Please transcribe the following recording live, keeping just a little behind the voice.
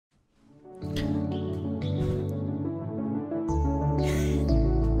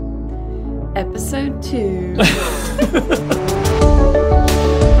Episode 2.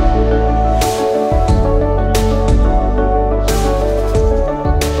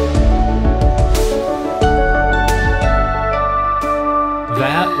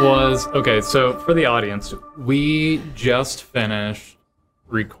 Okay, so for the audience, we just finished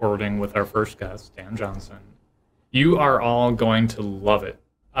recording with our first guest, Dan Johnson. You are all going to love it,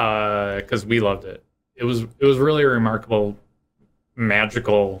 because we loved it. It was really a remarkable,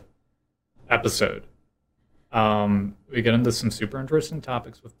 magical episode. We get into some super interesting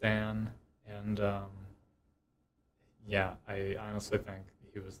topics with Dan, and yeah, I honestly think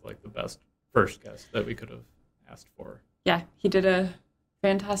he was like the best first guest that we could have asked for. Yeah, he did a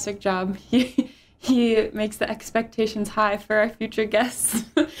fantastic job. He makes the expectations high for our future guests.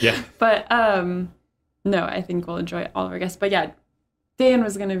 Yeah. But no, I think we'll enjoy all of our guests. But yeah, Dan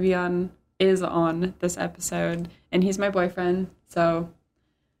was going to be is on this episode, and he's my boyfriend. So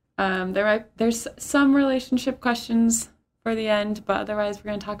there's some relationship questions for the end, but otherwise we're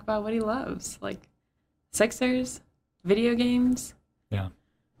going to talk about what he loves, like Sixers, video games. Yeah.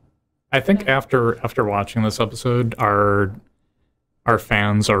 I think after watching this episode, our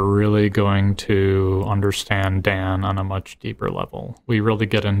fans are really going to understand Dan on a much deeper level. We really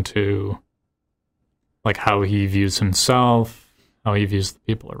get into like how he views himself, how he views the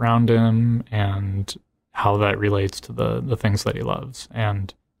people around him, and how that relates to the things that he loves.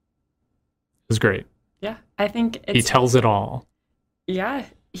 And it's great. Yeah, I think he tells it all. Yeah,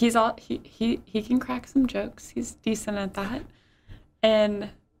 he can crack some jokes. He's decent at that.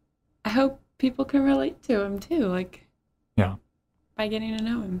 And I hope people can relate to him too, like yeah, by getting to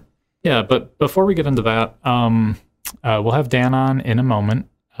know him. Yeah, but before we get into that, we'll have Dan on in a moment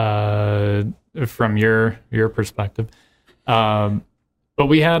from your perspective. But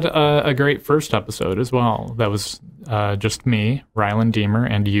we had a great first episode as well. That was just me, Rylan Deemer,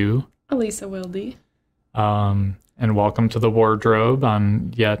 and you, Elisa Wilde. And welcome to the wardrobe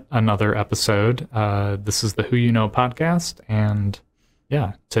on yet another episode. This is the Who You Know podcast, and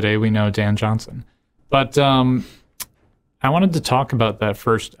yeah, today we know Dan Johnson. But I wanted to talk about that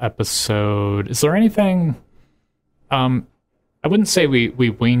first episode. Is there anything? I wouldn't say we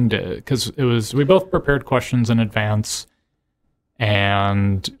winged it, because we both prepared questions in advance,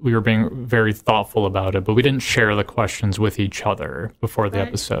 and we were being very thoughtful about it, but we didn't share the questions with each other before the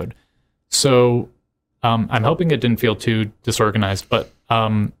episode. So I'm hoping it didn't feel too disorganized, but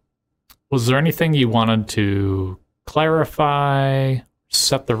was there anything you wanted to clarify,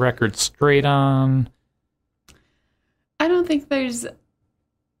 set the record straight on? I don't think there's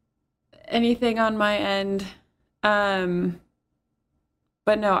anything on my end. But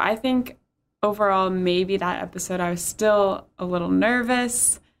no, I think overall, maybe that episode I was still a little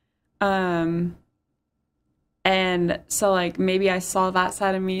nervous. And so like maybe I saw that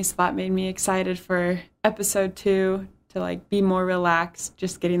side of me, so that made me excited for episode 2 to like be more relaxed,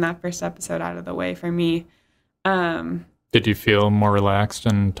 just getting that first episode out of the way for me. Did you feel more relaxed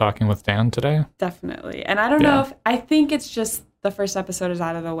in talking with Dan today? Definitely. And I don't know I think it's just the first episode is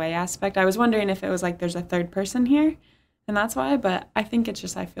out of the way aspect. I was wondering if it was like there's a third person here and that's why, but I think it's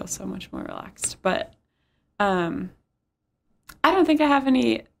just I feel so much more relaxed. But I don't think I have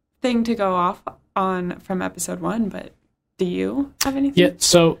anything to go off on from episode 1, but do you have anything? Yeah,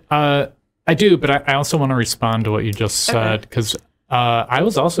 so I do, but I also want to respond to what you just said, because I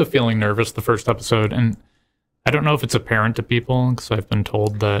was also feeling nervous the first episode, and I don't know if it's apparent to people, because I've been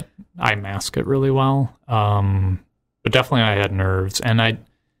told that I mask it really well. But definitely I had nerves. And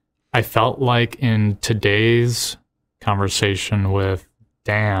I felt like in today's conversation with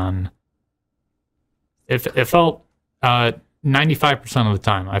Dan, it felt 95% of the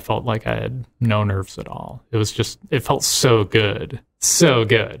time, I felt like I had no nerves at all. It was just, it felt so good. So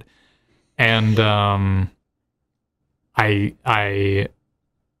good. And I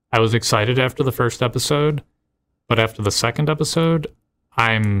was excited after the first episode. But after the second episode,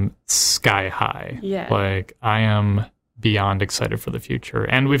 I'm sky high. Yeah. Like, I am beyond excited for the future.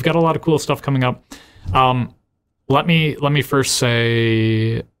 And we've got a lot of cool stuff coming up. Let me first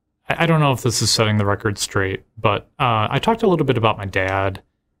say, I don't know if this is setting the record straight, but I talked a little bit about my dad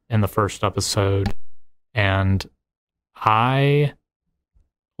in the first episode, and I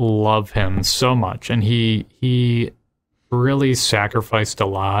love him so much. And he really sacrificed a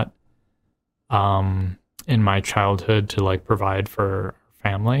lot. In my childhood to like provide for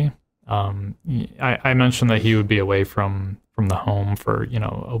family. I mentioned that he would be away from the home for,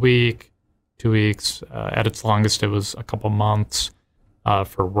 a week, 2 weeks. At its longest, it was a couple months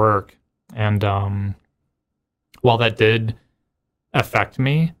for work. And while that did affect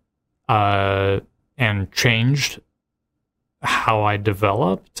me and changed how I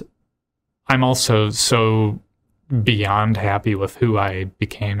developed, I'm also so beyond happy with who I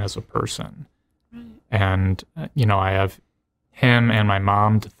became as a person. Right. And, I have him and my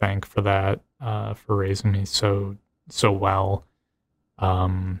mom to thank for that, for raising me so well.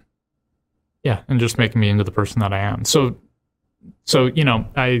 And just making me into the person that I am. So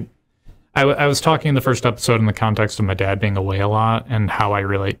I was talking in the first episode in the context of my dad being away a lot and how I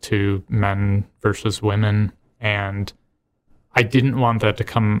relate to men versus women. And I didn't want that to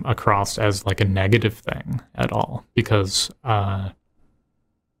come across as like a negative thing at all, because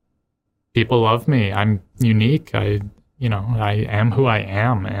people love me. I'm unique. I am who I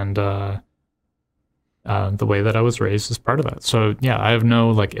am. And the way that I was raised is part of that. So yeah, I have no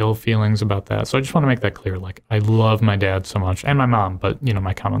like ill feelings about that. So I just want to make that clear. Like, I love my dad so much, and my mom, but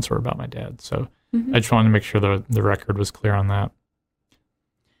my comments were about my dad. So I just wanted to make sure the record was clear on that.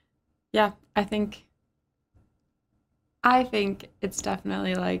 Yeah, I think it's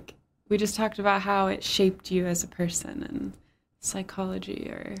definitely like, we just talked about how it shaped you as a person and psychology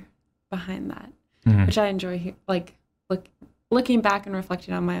or behind that, which I enjoy, like looking back and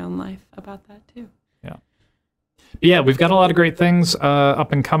reflecting on my own life about that too. Yeah, we've got a lot of great things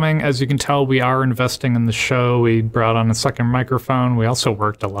up and coming. As you can tell, we are investing in the show. We brought on a second microphone. We also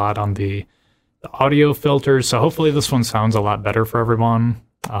worked a lot on the audio filters, so hopefully this one sounds a lot better for everyone.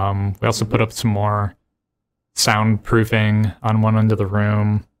 We also put up some more soundproofing on one end of the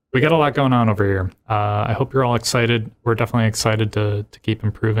room. We got a lot going on over here. I hope you're all excited. We're definitely excited to keep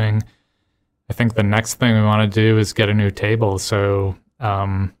improving. I think the next thing we want to do is get a new table, so...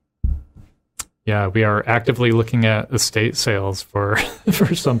 yeah, we are actively looking at estate sales for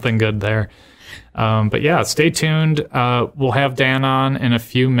something good there. But yeah, stay tuned. We'll have Dan on in a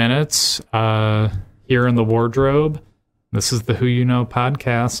few minutes here in the wardrobe. This is the Who You Know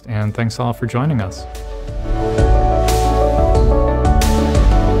podcast, and thanks all for joining us.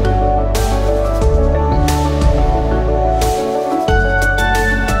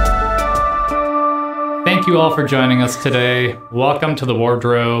 Thank you all for joining us today. Welcome to the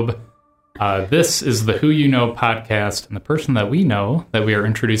wardrobe. This is the Who You Know podcast, and the person that we know that we are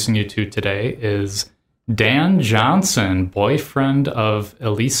introducing you to today is Dan Johnson, boyfriend of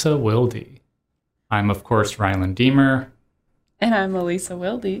Elisa Wilde. I'm, of course, Rylan Deemer. And I'm Elisa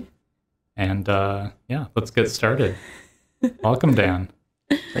Wilde. And, let's get started. Welcome, Dan.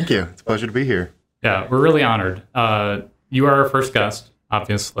 Thank you. It's a pleasure to be here. Yeah, we're really honored. You are our first guest,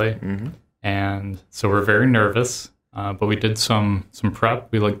 obviously, and so we're very nervous. But we did some prep.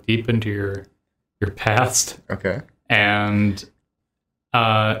 We looked deep into your past. Okay. And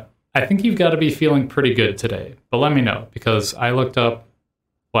I think you've got to be feeling pretty good today. But let me know, because I looked up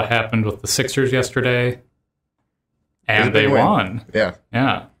what happened with the Sixers yesterday, and they won. Yeah.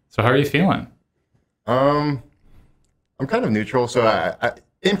 Yeah. So how are you feeling? I'm kind of neutral. So I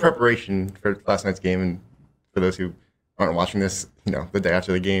in preparation for last night's game, and for those who aren't watching this, the day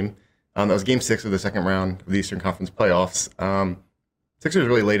after the game, that was Game 6 of the second round of the Eastern Conference playoffs. Sixers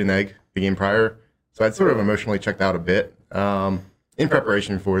really laid an egg the game prior, so I'd sort of emotionally checked out a bit in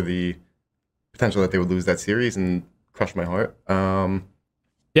preparation for the potential that they would lose that series, and crushed my heart.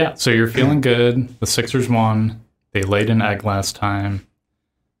 Yeah, so you're feeling good. The Sixers won. They laid an egg last time.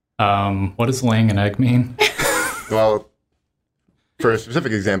 What does laying an egg mean? Well, for a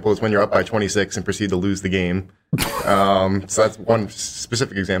specific example, it's when you're up by 26 and proceed to lose the game. So that's one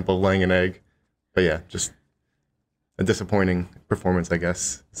specific example of laying an egg. But yeah, just a disappointing performance, I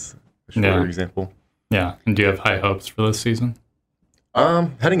guess. It's a shorter example. Yeah. And do you have high hopes for this season?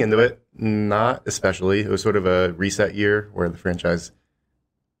 Heading into it, not especially. It was sort of a reset year where the franchise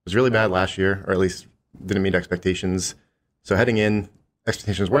was really bad last year, or at least didn't meet expectations. So heading in,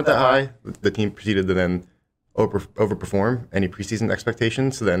 expectations weren't that high. The team proceeded to then overperform any preseason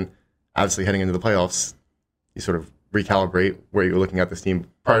expectations. So then, obviously, heading into the playoffs, you sort of recalibrate where you were looking at this team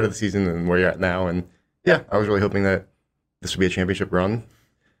prior to the season and where you're at now. And yeah, I was really hoping that this would be a championship run.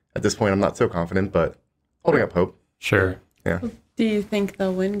 At this point, I'm not so confident, but holding up hope. Sure. Yeah. Do you think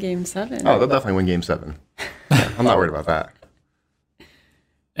they'll win Game 7? Oh, they'll definitely win Game 7. Yeah, I'm not worried about that.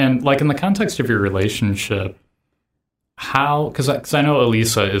 And like in the context of your relationship, how, because I know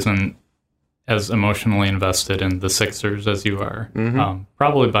Elisa isn't as emotionally invested in the Sixers as you are,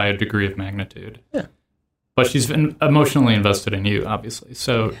 probably by a degree of magnitude. Yeah. But she's been emotionally invested in you, obviously.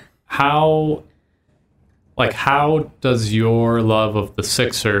 So how does your love of the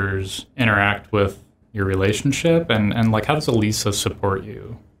Sixers interact with your relationship? And like, how does Elisa support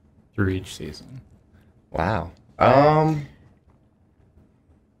you through each season? Wow.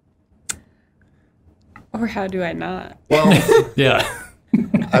 Or how do I not? Well, yeah.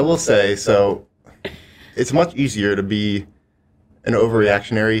 I will say, so it's much easier to be an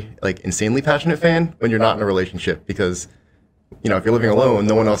overreactionary, like insanely passionate fan when you're not in a relationship, because if you're living alone,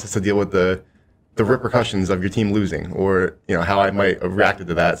 no one else has to deal with the repercussions of your team losing, or how I might have reacted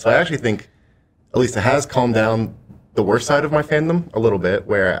to that. So I actually think Elisa has calmed down the worst side of my fandom a little bit,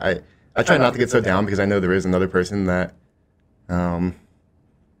 where I try not to get so down, because I know there is another person that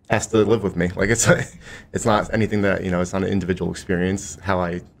has to live with me. Like it's not anything that it's not an individual experience. How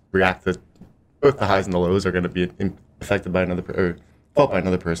I react to both the highs and the lows are going to be affected by or felt by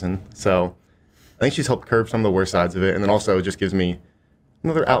another person. So I think she's helped curb some of the worst sides of it, and then also it just gives me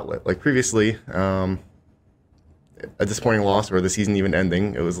another outlet. Like previously, a disappointing loss or the season even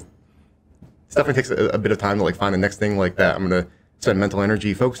ending, it definitely takes a bit of time to like find the next thing like that I'm going to spend mental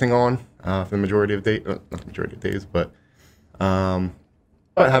energy focusing on for the majority of days, not the majority of days, but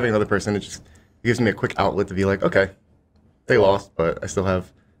having another person, it gives me a quick outlet to be like, okay, they lost, but I still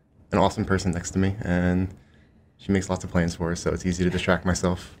have an awesome person next to me, and she makes lots of plans for us, so it's easy to distract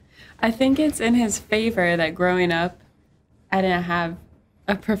myself. I think it's in his favor that growing up, I didn't have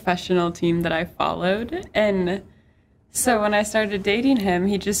a professional team that I followed. And so when I started dating him,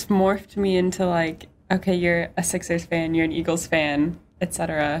 he just morphed me into like, okay, you're a Sixers fan, you're an Eagles fan,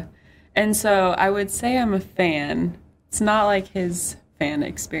 etc. And so I would say I'm a fan. It's not like his fan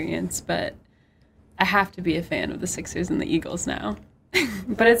experience, but I have to be a fan of the Sixers and the Eagles now.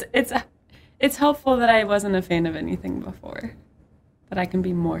 But it's helpful that I wasn't a fan of anything before, that I can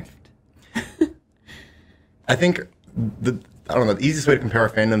be morphed. I think the easiest way to compare our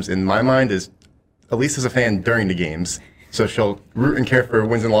fandoms in my mind is Elisa's a fan during the games, so she'll root and care for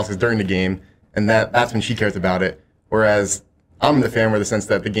wins and losses during the game, and that's when she cares about it. Whereas I'm the fan, where the sense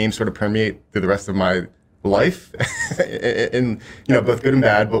that the games sort of permeate through the rest of my life, in both good and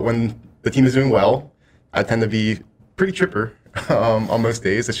bad. But when the team is doing well, I tend to be pretty chipper on most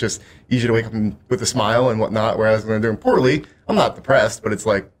days. It's just easy to wake up with a smile and whatnot. Whereas when I'm doing poorly, I'm not depressed, but it's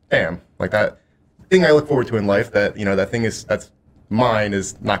like, damn, like that thing I look forward to in life, that that thing that's mine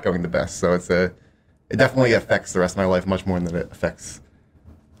is not going the best. So it definitely affects the rest of my life much more than it affects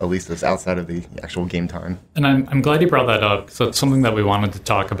Elisa's outside of the actual game time. And I'm glad you brought that up, because it's something that we wanted to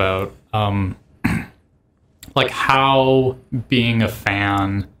talk about. Like how being a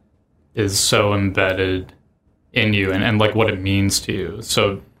fan is so embedded in you, and like what it means to you.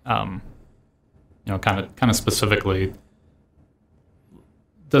 So, kind of specifically,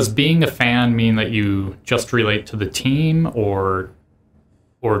 does being a fan mean that you just relate to the team, or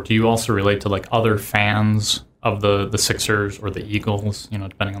do you also relate to like other fans of the Sixers or the Eagles,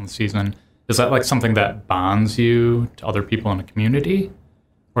 depending on the season? Is that like something that bonds you to other people in a community?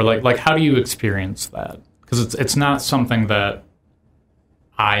 Or like how do you experience that? Because it's not something that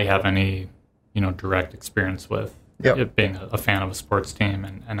I have any, direct experience with. Yep. It being a fan of a sports team.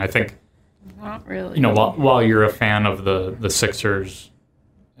 And I think, not really. While you're a fan of the Sixers,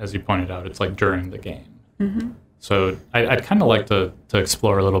 as you pointed out, it's like during the game. Mm-hmm. So I'd kind of like to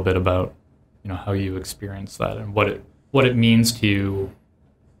explore a little bit about, how you experience that and what it means to you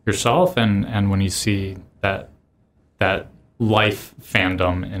yourself, and when you see that life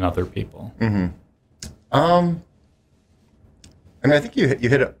fandom in other people. Mm-hmm. I think you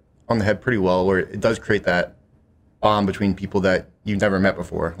hit it on the head pretty well, where it does create that bond between people that you've never met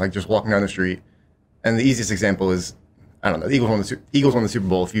before, like just walking down the street. And the easiest example is, I don't know, the Eagles won the Super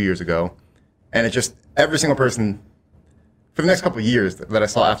Bowl a few years ago, and it just, every single person for the next couple of years that I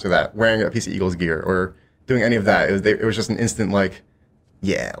saw after that wearing a piece of Eagles gear or doing any of that, it was just an instant like,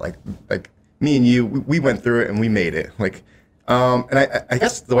 yeah, like me and you, we went through it and we made it. Like, and I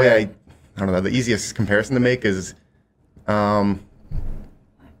guess the way I don't know, the easiest comparison to make is,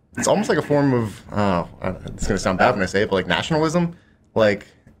 it's almost like a form of, it's going to sound bad when I say it, but like nationalism, like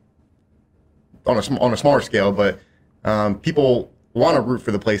on a smaller scale, but people want to root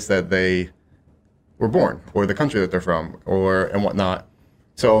for the place that they were born, or the country that they're from, and whatnot.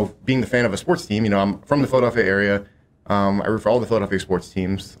 So being the fan of a sports team, I'm from the Philadelphia area. I root for all the Philadelphia sports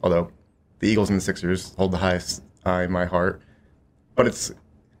teams, although the Eagles and the Sixers hold the highest in my heart. But it's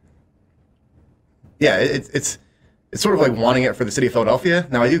sort of like wanting it for the city of Philadelphia.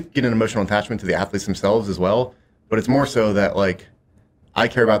 Now, I do get an emotional attachment to the athletes themselves as well, but it's more so that, like, I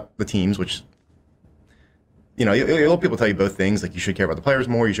care about the teams, which, a lot of people tell you both things. Like, you should care about the players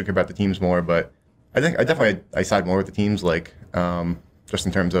more, you should care about the teams more, but I think I side more with the teams, like, just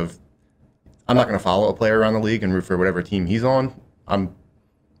in terms of, I'm not going to follow a player around the league and root for whatever team he's on. I'm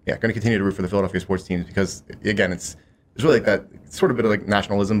going to continue to root for the Philadelphia sports teams because, again, it's really like that, it's sort of a bit of like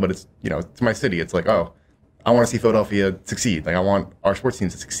nationalism, but it's, it's my city. It's like, oh, I want to see Philadelphia succeed. Like, I want our sports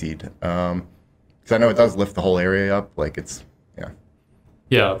teams to succeed. Because I know it does lift the whole area up. Like, it's, yeah.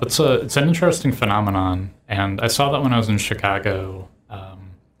 Yeah, it's an interesting phenomenon, and I saw that when I was in Chicago,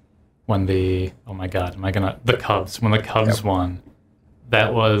 when the Cubs won.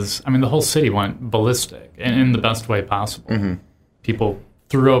 That was, I mean, the whole city went ballistic in the best way possible. Mm-hmm. People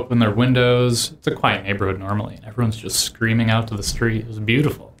threw open their windows. It's a quiet neighborhood normally, and everyone's just screaming out to the street. It was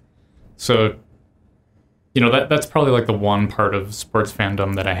beautiful. So, that's probably like the one part of sports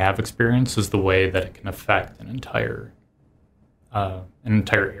fandom that I have experienced is the way that it can affect an entire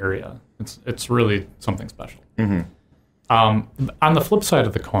area. It's really something special. Mm-hmm. On the flip side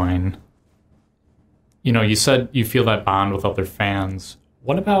of the coin, you said you feel that bond with other fans.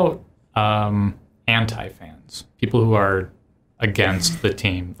 What about anti-fans, people who are against the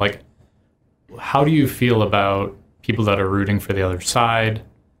team? Like, how do you feel about people that are rooting for the other side?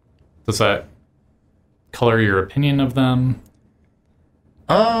 Does that color your opinion of them?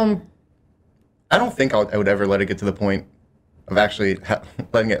 I don't think I would ever let it get to the point of actually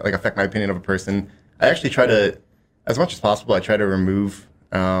letting it affect my opinion of a person. I actually try to, as much as possible, I try to remove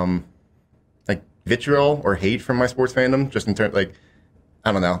vitriol or hate from my sports fandom. Just in terms,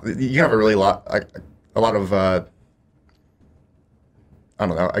 I don't know, you can have a lot of I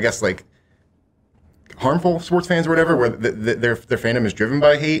don't know, I guess harmful sports fans or whatever, where their fandom is driven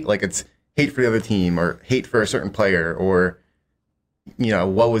by hate. Like it's hate for the other team or hate for a certain player or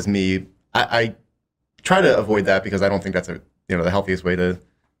woe was me. I try to avoid that because I don't think that's the healthiest way to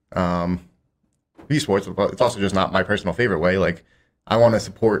view sports. But it's also just not my personal favorite way. Like I want to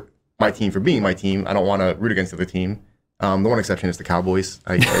support my team for being my team. I don't want to root against the other team. The one exception is the Cowboys.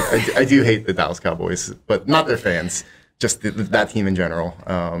 I do hate the Dallas Cowboys, but not their fans, just that team in general.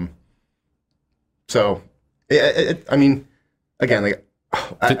 So, I mean, again,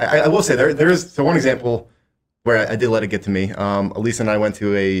 I will say there is one example where I did let it get to me. Elisa and I went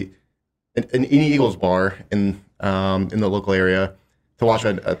to an Eagles bar in the local area to watch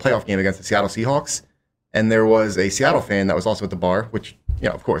a playoff game against the Seattle Seahawks, and there was a Seattle fan that was also at the bar, which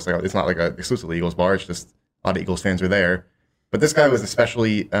of course, it's not like an exclusively Eagles bar. It's just a lot of Eagles fans were there. But this guy was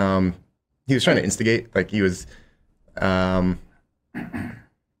especially, he was trying to instigate. Like he was,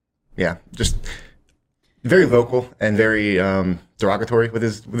 just very vocal and very derogatory with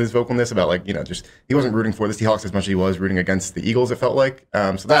his vocalness about just he wasn't rooting for the Seahawks as much as he was rooting against the Eagles. It felt like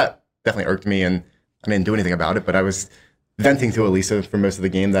so that definitely irked me, and I didn't do anything about it. But I was venting to Elisa for most of the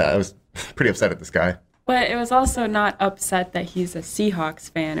game that I was pretty upset at this guy. But it was also not upset that he's a Seahawks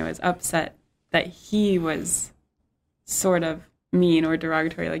fan. It was upset that he was sort of mean or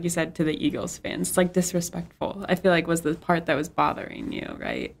derogatory, like you said, to the Eagles fans. Like disrespectful, I feel like was the part that was bothering you,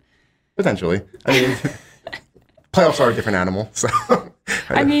 right? Potentially. I mean, playoffs are a different animal. So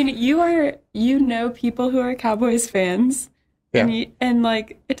I mean, you know people who are Cowboys fans. Yeah. And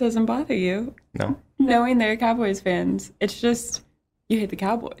it doesn't bother you. No. Knowing they're Cowboys fans. It's just you hate the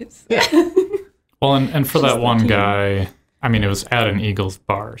Cowboys. Yeah. Well, and for that one guy, I mean, it was at an Eagles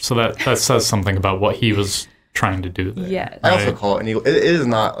bar, so that says something about what he was trying to do there. Yes. I also call it an Eagle. It is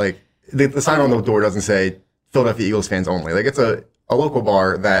not the sign on the door doesn't say Philadelphia Eagles fans only. It's a local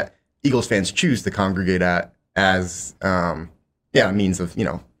bar that Eagles fans choose to congregate at as a means of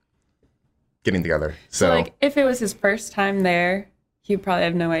getting together. So if it was his first time there, he'd probably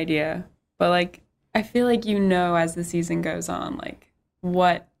have no idea. But I feel like as the season goes on,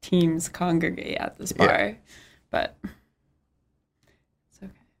 what teams congregate at this bar. Yeah. But it's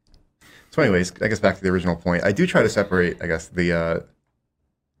okay. So anyways, I guess back to the original point. I do try to separate, I guess, the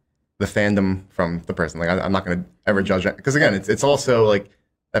fandom from the person. I'm not going to ever judge it. Because again, it's also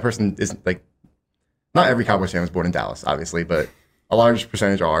that person isn't not every Cowboys fan was born in Dallas, obviously, but a large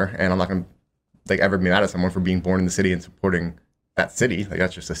percentage are. And I'm not going to ever be mad at someone for being born in the city and supporting that city.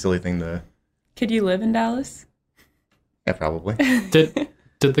 That's just a silly thing to... Could you live in Dallas? Yeah, probably. Did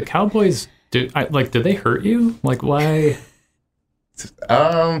the Cowboys did they hurt you? Why?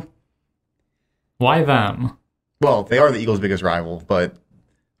 Why them? Well, they are the Eagles' biggest rival, but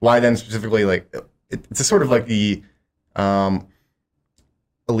why them specifically? It's a sort of the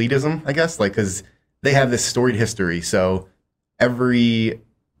elitism, I guess. Because they have this storied history, so essentially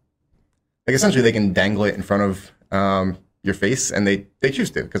they can dangle it in front of your face, and they choose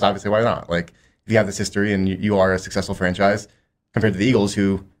to, because obviously why not? If you have this history and you are a successful franchise compared to the Eagles,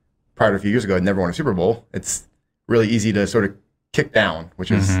 who prior to a few years ago had never won a Super Bowl, it's really easy to sort of kick down, which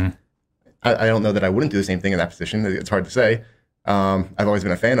is, I don't know that I wouldn't do the same thing in that position. It's hard to say. I've always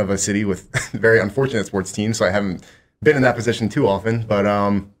been a fan of a city with very unfortunate sports teams, so I haven't been in that position too often. But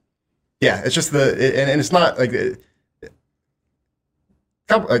it's just and it's not the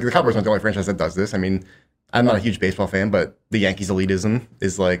Cowboys aren't the only franchise that does this. I mean, I'm not a huge baseball fan, but the Yankees elitism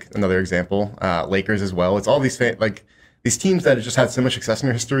is another example. Lakers as well. It's all these these teams that have just had so much success in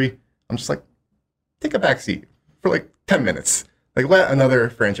their history, I'm just like, take a back seat for like 10 minutes. Like, let another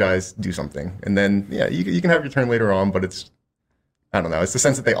franchise do something. And then, yeah, you can have your turn later on, but it's, I don't know. It's the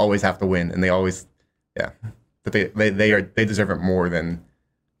sense that they always have to win, and they always, yeah, that they deserve it more than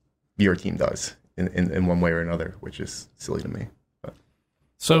your team does in one way or another, which is silly to me. But.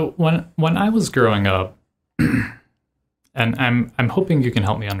 So when I was growing up, and I'm hoping you can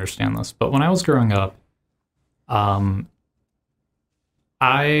help me understand this, but when I was growing up, I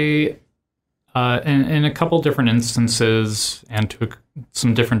in a couple different instances and to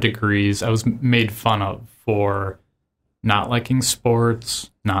some different degrees, I was made fun of for not liking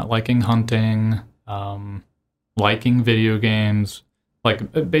sports, not liking hunting, liking video games,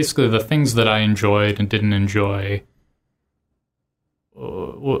 like basically the things that I enjoyed and didn't enjoy.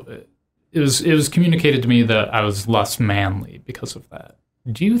 It was communicated to me that I was less manly because of that.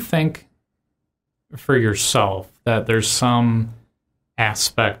 Do you think for yourself that there's some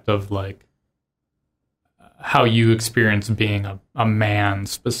aspect of like how you experience being a man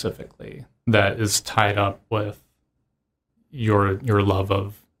specifically that is tied up with your love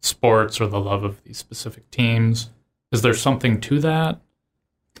of sports or the love of these specific teams? Is there something to that?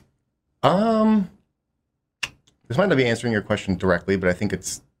 This might not be answering your question directly, but I think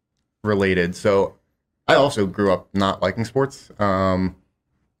it's related. So I also grew up not liking sports. I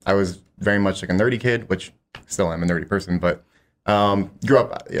was very much like a nerdy kid, which still am a nerdy person, but grew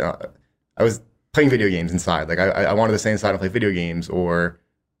up, I was playing video games inside. Like I wanted to stay inside and play video games, or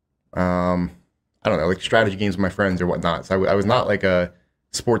I don't know, like strategy games with my friends or whatnot. So I was not like a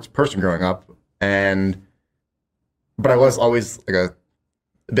sports person growing up, but I was always like a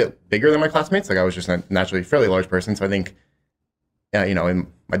bit bigger than my classmates. Like I was just a naturally fairly large person. So I think, in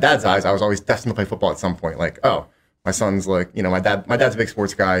my dad's eyes, I was always destined to play football at some point. Like, oh, my son's like, my dad's a big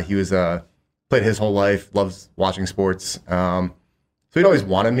sports guy. He was played his whole life, loves watching sports. So he'd always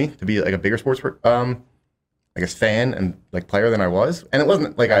wanted me to be like a bigger sports, I guess, fan and like player than I was. And it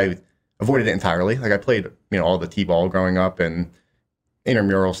wasn't like I avoided it entirely. Like I played, all the t-ball growing up and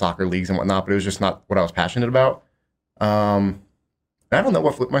intramural soccer leagues and whatnot, but it was just not what I was passionate about. I don't know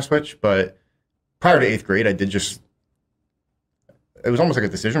what flipped my switch, but prior to 8th grade, it was almost like a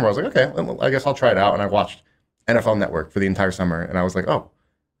decision where I was like, okay, I guess I'll try it out. And I watched NFL Network for the entire summer, and I was like, oh,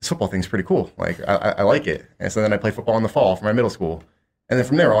 this football thing's pretty cool. Like, I like it. And so then I played football in the fall for my middle school. And then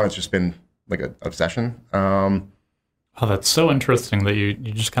from there on, it's just been like an obsession. Oh, that's so interesting that you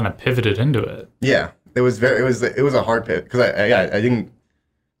just kind of pivoted into it. Yeah, it was a hard pivot because I didn't,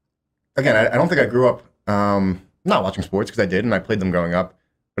 again, I don't think I grew up not watching sports, because I did, and I played them growing up.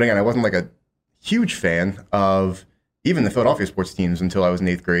 But again, I wasn't like a huge fan of even the Philadelphia sports teams until I was in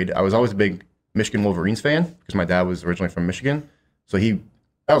 8th grade. I was always a big Michigan Wolverines fan because my dad was originally from Michigan. So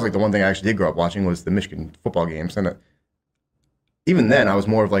that was like the one thing I actually did grow up watching was the Michigan football games. And even then, I was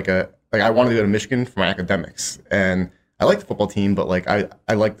more of I wanted to go to Michigan for my academics. And I liked the football team, but like I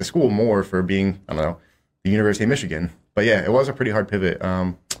liked the school more for being, I don't know, the University of Michigan. But yeah, it was a pretty hard pivot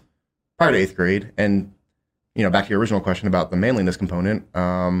prior to 8th grade. And back to your original question about the manliness component,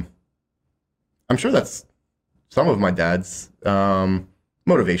 I'm sure that's some of my dad's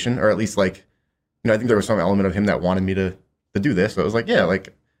motivation, or at least I think there was some element of him that wanted me to do this. So it was like, yeah,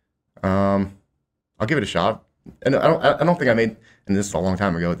 I'll give it a shot. And I don't think I made, and this is a long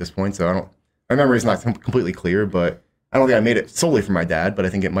time ago at this point, so my memory is not completely clear, but I don't think I made it solely for my dad, but I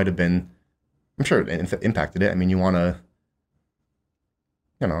think it might have been, I'm sure it impacted it. I mean, you want to,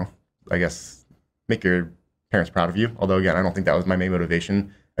 I guess, make your parents proud of you. Although, again, I don't think that was my main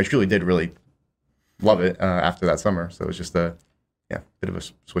motivation. I truly did really love it after that summer. So it was just bit of a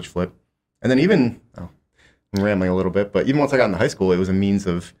switch flip. And then even, I'm rambling a little bit, but even once I got into high school, it was a means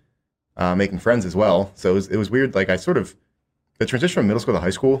of making friends as well. So it was weird. Like the transition from middle school to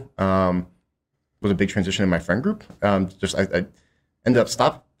high school was a big transition in my friend group. I ended up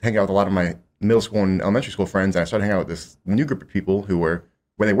stopped hanging out with a lot of my middle school and elementary school friends. And I started hanging out with this new group of people where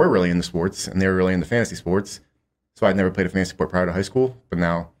they were really into sports and they were really into fantasy sports. So I'd never played a fantasy sport prior to high school, but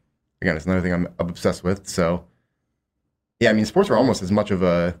now, again, it's another thing I'm obsessed with. So yeah, I mean, sports are almost as much of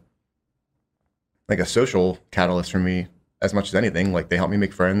a social catalyst for me as much as anything. Like they help me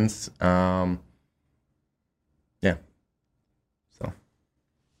make friends. Yeah. So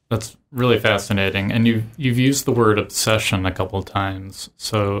that's really fascinating. And you've used the word obsession a couple of times.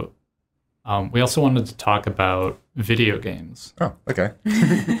 So we also wanted to talk about video games. Oh, okay.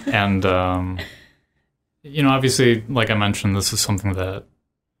 And, obviously, like I mentioned, this is something that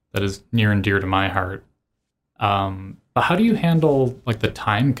is near and dear to my heart. But how do you handle the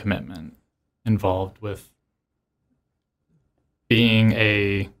time commitment involved with being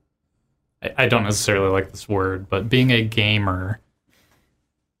a I don't necessarily like this word, but being a gamer,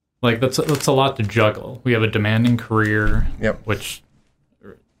 like that's a lot to juggle. We have a demanding career, Yep. which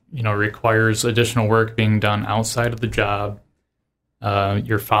requires additional work being done outside of the job.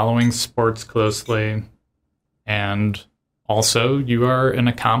 You're following sports closely, and also you are an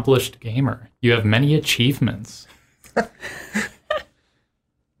accomplished gamer. You have many achievements.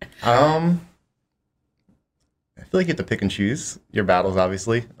 I feel like you have to pick and choose your battles,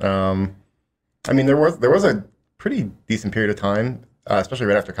 obviously. I mean, there was a pretty decent period of time, especially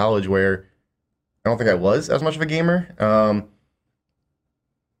right after college, where I don't think I was as much of a gamer.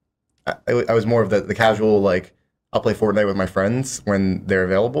 I was more of the casual, like, I'll play Fortnite with my friends when they're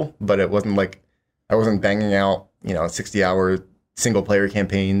available, but it wasn't like I wasn't banging out, 60-hour single-player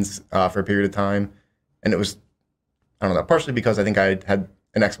campaigns for a period of time. And it was, I don't know, partially because I think I had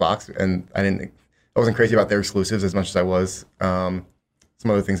an Xbox and I wasn't crazy about their exclusives as much as I was some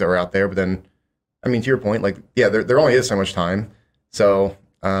other things that were out there. But then, I mean, to your point, like, yeah, there only is so much time. So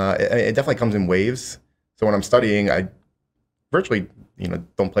it definitely comes in waves. So when I'm studying, I virtually,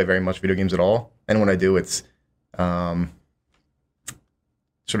 don't play very much video games at all. And when I do, it's sort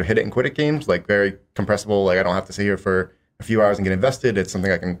of hit it and quit it games, like very compressible. Like I don't have to sit here for a few hours and get invested. It's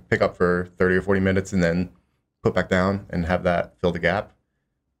something I can pick up for 30 or 40 minutes and then put back down and have that fill the gap.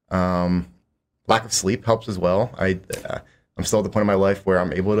 Lack of sleep helps as well. I'm still at the point in my life where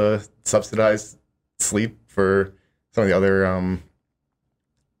I'm able to subsidize sleep for some of the other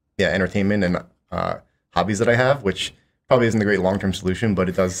entertainment and hobbies that I have, which probably isn't a great long-term solution, but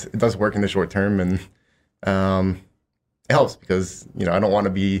it does work in the short term, and it helps because I don't want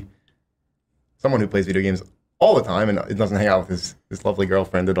to be someone who plays video games all the time and it doesn't hang out with his lovely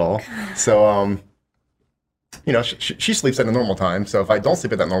girlfriend at all. So she sleeps at a normal time. So if I don't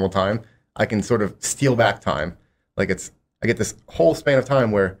sleep at that normal time, I can sort of steal back time. Like I get this whole span of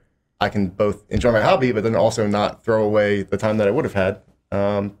time where I can both enjoy my hobby, but then also not throw away the time that I would have had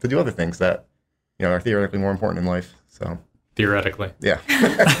to do other things that are theoretically more important in life. So theoretically, yeah.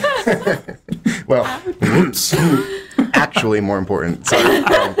 Well, whoops. Actually, more important. Sorry,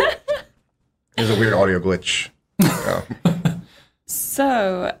 there's a weird audio glitch.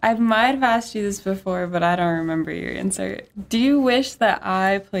 So, I might have asked you this before, but I don't remember your answer. Do you wish that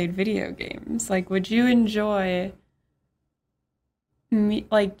I played video games? Like, would you enjoy me,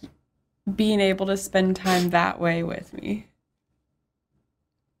 like, being able to spend time that way with me?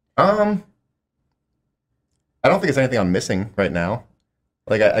 I don't think it's anything I'm missing right now.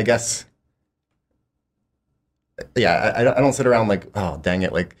 Like, I guess, yeah, I don't sit around like, oh, dang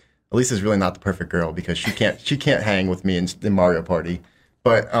it, like, Elisa's really not the perfect girl because she can't hang with me in Mario Party.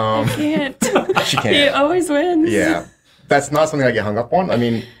 But I can't. She can't. He always wins. Yeah, that's not something I get hung up on. I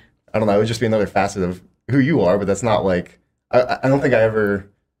mean, I don't know. It would just be another facet of who you are, but that's not like I don't think I ever.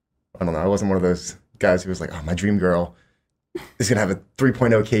 I don't know. I wasn't one of those guys who was like, oh, my dream girl is gonna have a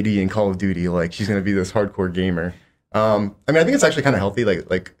 3.0 KD in Call of Duty. Like she's gonna be this hardcore gamer. I mean, I think it's actually kind of healthy.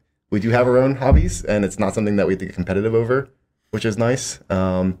 Like we do have our own hobbies, and it's not something that we have to get competitive over, which is nice.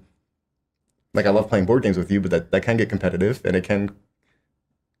 Like I love playing board games with you, but that can get competitive and it can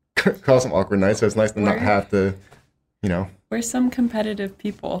cause some awkward nights. So it's nice to not have to, We're some competitive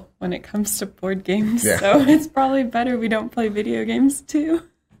people when it comes to board games, Yeah. so it's probably better we don't play video games too.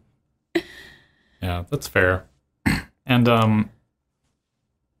 yeah, that's fair. And I don't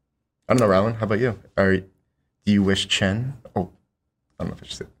know, Rylan. How about you? Do you wish Chen? Oh, I don't know if I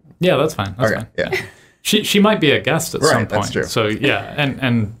should say. yeah, that's fine. That's Okay, fine. yeah. She might be a guest at some Right, point. that's true. So yeah,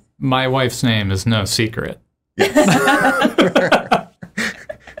 and my wife's name is no secret. Yes.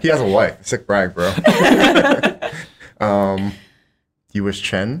 He has a wife. Sick brag, bro. Do you wish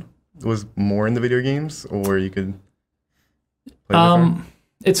Chen was more in the video games, or you could play with her?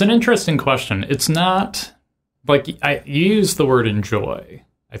 It's an interesting question. It's not like you used the word enjoy,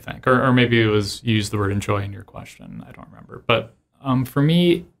 I think, or maybe it was you used the word enjoy in your question. I don't remember. But for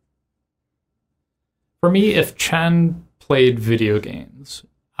me, if Chen played video games,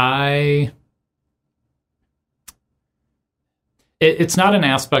 it's not an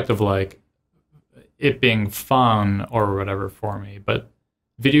aspect of like it being fun or whatever for me, but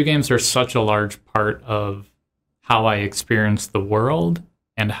video games are such a large part of how I experience the world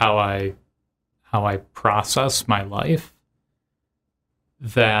and how I process my life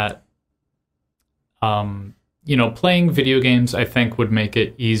that playing video games I think would make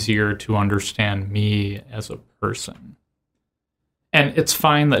it easier to understand me as a person. And it's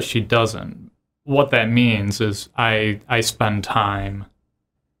fine that she doesn't. What that means is I spend time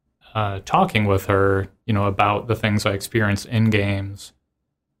talking with her, about the things I experience in games,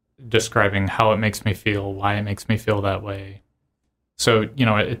 describing how it makes me feel, why it makes me feel that way. So,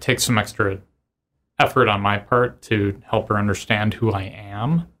 it takes some extra effort on my part to help her understand who I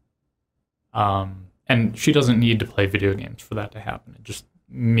am. And she doesn't need to play video games for that to happen. It just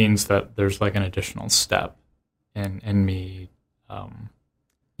means that there's like an additional step in me,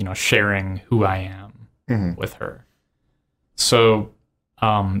 sharing who I am with her. So,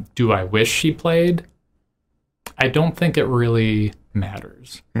 do I wish she played? I don't think it really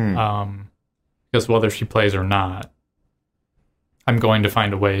matters. Because whether she plays or not, I'm going to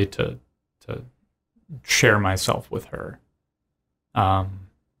find a way to share myself with her. Yeah.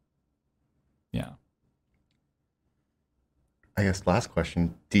 I guess last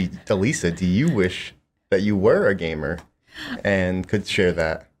question. Elisa, do you wish that you were a gamer and could share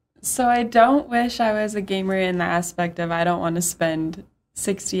that? So I don't wish I was a gamer in the aspect of I don't want to spend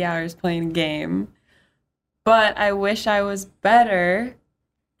 60 hours playing a game. But I wish I was better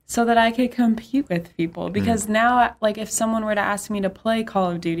so that I could compete with people. Because now, like, if someone were to ask me to play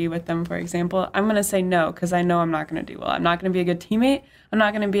Call of Duty with them, for example, I'm going to say no because I know I'm not going to do well. I'm not going to be a good teammate. I'm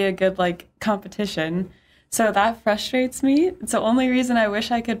not going to be a good, competition. So that frustrates me. It's the only reason I wish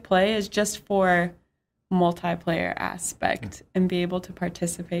I could play is just for multiplayer aspect and be able to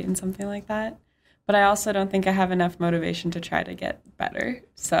participate in something like that. But I also don't think I have enough motivation to try to get better.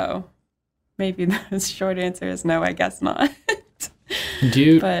 So maybe the short answer is no, I guess not.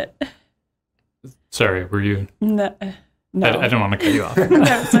 But sorry, were you? No. I don't want to cut you off. No,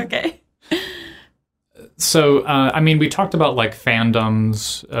 it's okay. So, we talked about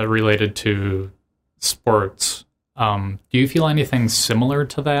fandoms related to sports. Do you feel anything similar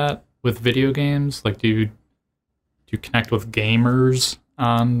to that with video games? Like, do you connect with gamers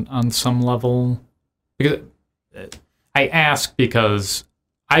on some level? Because I ask because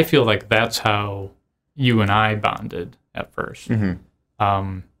I feel like that's how you and I bonded at first.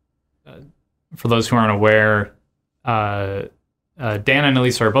 For those who aren't aware, Dan and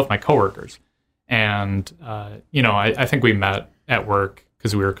Elisa are both my coworkers. And, I think we met at work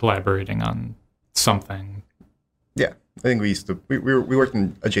because we were collaborating on something. Yeah, I think we worked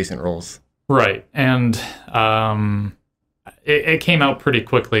in adjacent roles. Right. And it came out pretty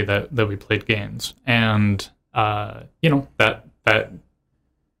quickly that we played games. And, that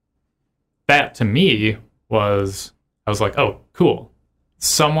to me was, I was like, oh, cool.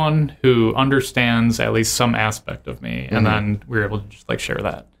 Someone who understands at least some aspect of me. And then we were able to just share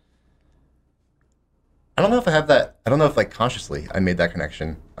that. I don't know if I have that. I don't know if consciously I made that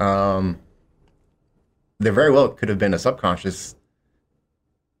connection. There very well could have been a subconscious,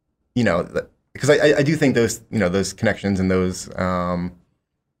 because I do think those, those connections and those,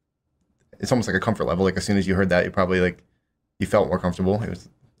 it's almost like a comfort level. As soon as you heard that, you probably you felt more comfortable. It was,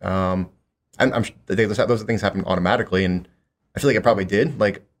 those things happen automatically, and I feel like it probably did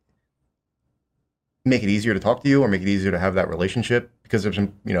make it easier to talk to you or make it easier to have that relationship, because there's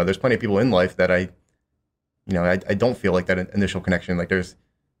there's plenty of people in life that I don't feel like that initial connection. There's,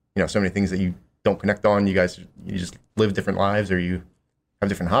 so many things that you don't connect on. You just live different lives, or you have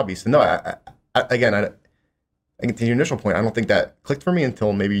different hobbies. So no, I think to your initial point, I don't think that clicked for me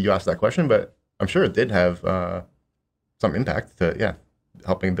until maybe you asked that question, but I'm sure it did have some impact to,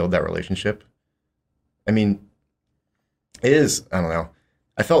 helping build that relationship. It is, I don't know.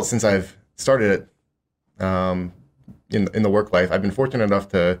 I felt since I've started it in the work life, I've been fortunate enough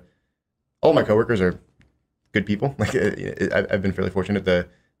to, all my coworkers are good people. I've been fairly fortunate to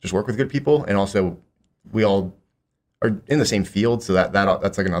just work with good people, and also we all are in the same field, so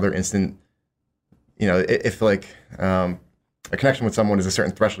that's another instant. If a connection with someone is a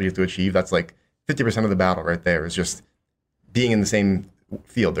certain threshold you have to achieve, that's 50% of the battle right there. Is just being in the same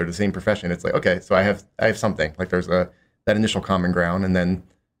field or the same profession. It's okay, so I have something. There's that initial common ground, and then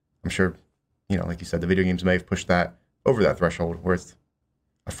I'm sure, like you said, the video games may have pushed that over that threshold where it's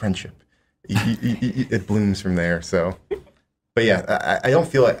a friendship. It blooms from there. So, but yeah, I don't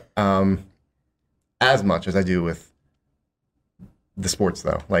feel it as much as I do with the sports,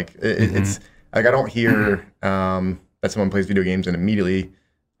 though. It's I don't hear that someone plays video games and immediately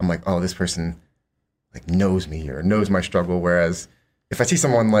I'm like, oh, this person knows me or knows my struggle. Whereas if I see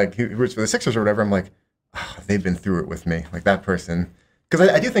someone who roots for the Sixers or whatever, I'm like, oh, they've been through it with me, that person. Because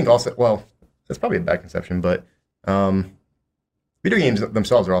I do think also, well, that's probably a bad conception, but video games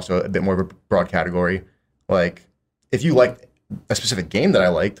themselves are also a bit more of a broad category. If you liked a specific game that I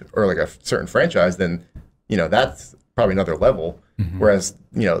liked, or a certain franchise, then that's probably another level. Whereas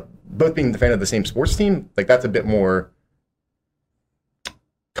both being the fan of the same sports team, that's a bit more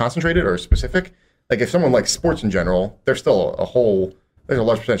concentrated or specific. If someone likes sports in general, there's still there's a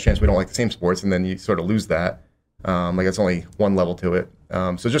large percentage chance we don't like the same sports, and then you sort of lose that. It's only one level to it.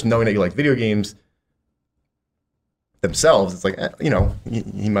 So just knowing that you like video games, themselves, it's like,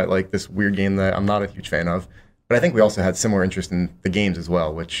 he might like this weird game that I'm not a huge fan of. But I think we also had similar interest in the games as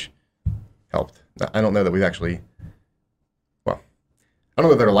well, which helped. I don't know that we've actually, well, I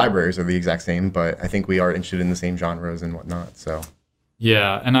don't know that our libraries are the exact same, but I think we are interested in the same genres and whatnot. So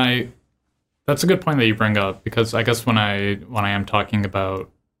yeah, and that's a good point that you bring up, because I guess when I am talking about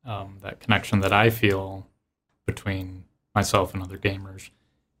that connection that I feel between myself and other gamers,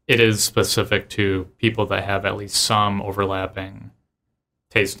 it is specific to people that have at least some overlapping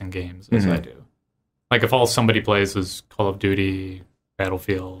taste in games as I do. Like if all somebody plays is Call of Duty,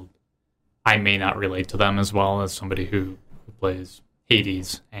 Battlefield, I may not relate to them as well as somebody who plays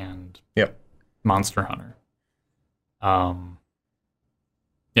Hades and Monster Hunter.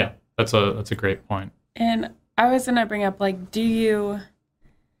 Yeah, that's a great point. And I was gonna bring up, like,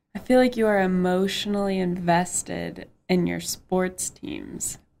 I feel like you are emotionally invested in your sports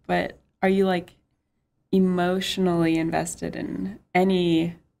teams, but are you like emotionally invested in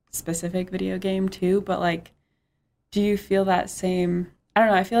any specific video game too? But like, do you feel that same, I don't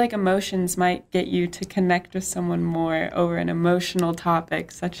know, I feel like emotions might get you to connect with someone more over an emotional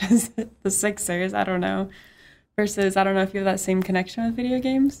topic such as the Sixers, I don't know, versus I don't know if you have that same connection with video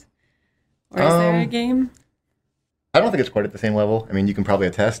games? Or is there a game? I don't think it's quite at the same level. I mean, you can probably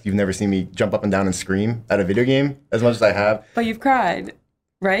attest. You've never seen me jump up and down and scream at a video game as much as I have. But you've cried,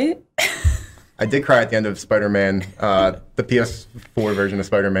 right? I did cry at the end of Spider-Man, the PS4 version of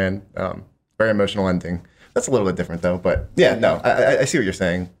Spider-Man. Very emotional ending. That's a little bit different, though. But yeah, no, I see what you're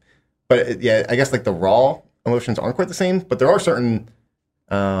saying. But I guess like the raw emotions aren't quite the same. But there are certain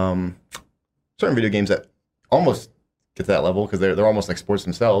video games that almost get to that level because they're almost like sports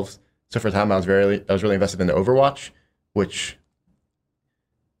themselves. So for a time, I was really invested in the Overwatch, which,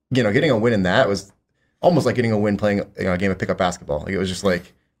 getting a win in that was almost like getting a win playing a game of pickup basketball. Like it was just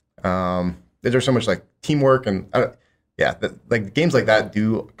like there's so much like teamwork and like games like that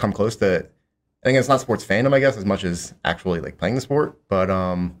do come close to. I think it's not sports fandom, I guess, as much as actually like playing the sport, but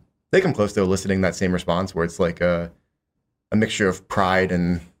they come close to eliciting that same response where it's like a mixture of pride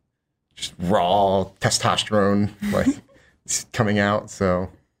and just raw testosterone like coming out. So.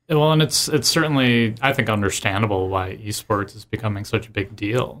 Well, and it's certainly, I think, understandable why esports is becoming such a big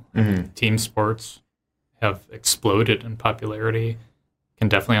deal. I mean, team sports have exploded in popularity. Can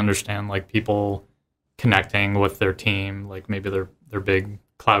definitely understand like people connecting with their team, like maybe they're big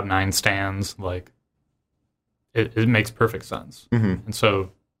Cloud9 stands. Like it makes perfect sense. And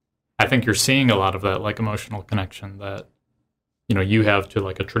so I think you're seeing a lot of that like emotional connection that you have to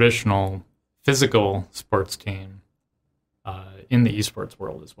like a traditional physical sports team. In the esports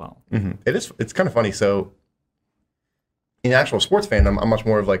world as well. It's kind of funny. So in actual sports fandom, I'm much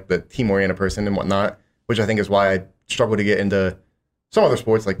more of like the team-oriented person and whatnot, which I think is why I struggle to get into some other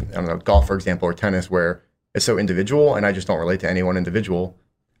sports, like, I don't know, golf, for example, or tennis, where it's so individual and I just don't relate to any one individual.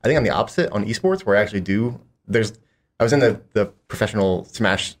 I think I'm the opposite on esports, where I actually do. I was in the professional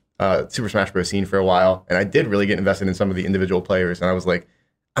Super Smash Bros. Scene for a while, and I did really get invested in some of the individual players, and I was like,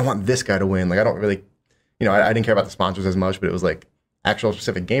 I want this guy to win. Like, I don't really... I didn't care about the sponsors as much, but it was like actual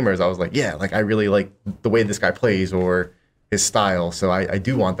specific gamers. I was like, yeah, like I really like the way this guy plays or his style. So I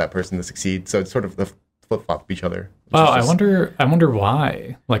do want that person to succeed. So it's sort of the flip flop of each other. Wow, I wonder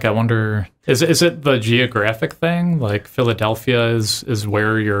why. Like, I wonder, is it the geographic thing? Like Philadelphia is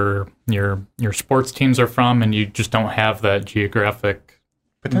where your sports teams are from, and you just don't have that geographic.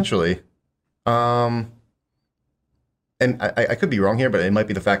 Potentially. And I could be wrong here, but it might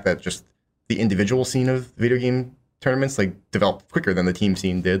be the fact that just the individual scene of video game tournaments like developed quicker than the team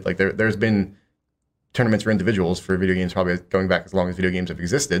scene did. Like there's been tournaments for individuals for video games probably going back as long as video games have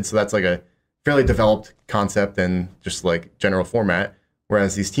existed. So that's like a fairly developed concept and just like general format.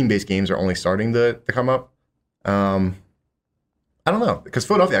 Whereas these team-based games are only starting to come up. I don't know, because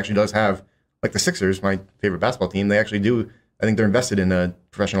Philadelphia actually does have, like the Sixers, my favorite basketball team. They actually do. I think they're invested in a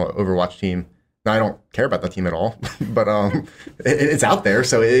professional Overwatch team. Now, I don't care about that team at all, but it's out there,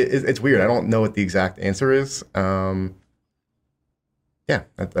 so it's weird. I don't know what the exact answer is. I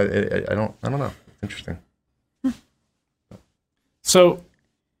don't know. It's interesting. So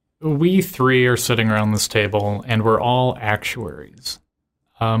we three are sitting around this table, and we're all actuaries.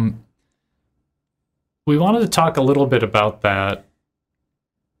 We wanted to talk a little bit about that,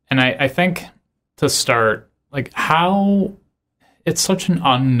 and I think to start, like how... It's such an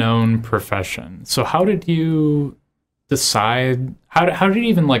unknown profession. So how did you decide, how did you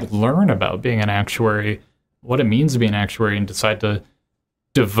even like learn about being an actuary, what it means to be an actuary, and decide to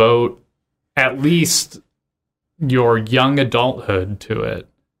devote at least your young adulthood to it?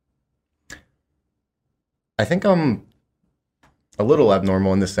 I think I'm a little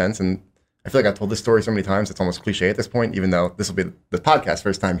abnormal in this sense, and I feel like I've told this story so many times, it's almost cliche at this point, even though this will be the podcast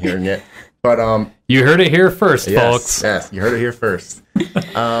first time hearing it. But you heard it here first, folks. Yes, you heard it here first.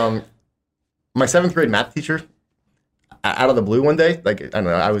 My 7th grade math teacher, out of the blue one day, like, I don't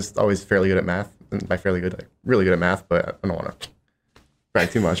know, I was always fairly good at math. And by fairly good, like, really good at math, but I don't want to brag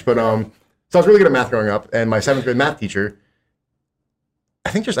too much. But so I was really good at math growing up, and my 7th grade math teacher, I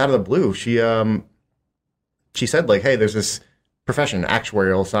think just out of the blue, she said, like, hey, there's this profession,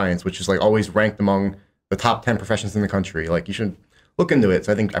 actuarial science, which is like always ranked among the top 10 professions in the country. Like, you should look into it.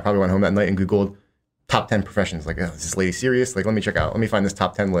 So I think I probably went home that night and Googled top 10 professions. Like, oh, is this lady serious? Like, let me check out. Let me find this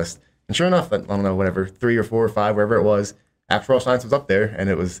top 10 list. And sure enough, I don't know, whatever, 3 or 4 or 5, wherever it was, actuarial science was up there. And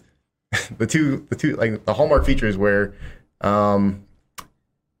it was the two, like, the hallmark features where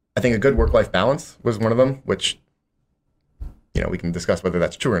I think a good work-life balance was one of them, which, you know, we can discuss whether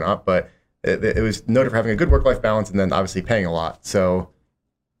that's true or not, but it was noted for having a good work-life balance and then obviously paying a lot. So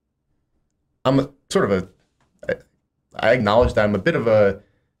I'm I acknowledge that I'm a bit of a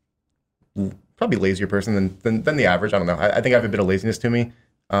probably lazier person than the average. I don't know. I think I have a bit of laziness to me,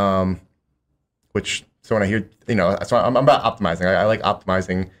 which, so when I hear, you know, so I'm about optimizing. I like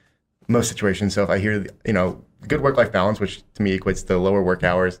optimizing most situations. So if I hear, you know, good work-life balance, which to me equates to lower work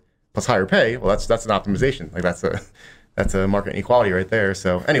hours plus higher pay, well, that's an optimization. Like, that's a market inequality right there.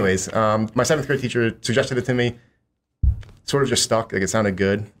 So anyways, my 7th grade teacher suggested it to me, sort of just stuck. Like, it sounded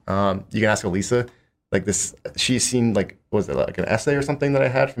good. You can ask Elisa. Like, this, she seemed like, was it like an essay or something that I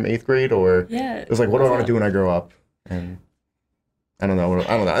had from 8th grade? Or it was like, what do I want to do when I grow up? And I don't know.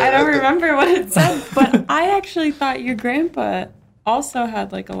 I don't remember what it said, but I actually thought your grandpa also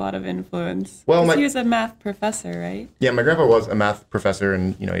had like a lot of influence. Well, he was a math professor, right? Yeah, my grandpa was a math professor,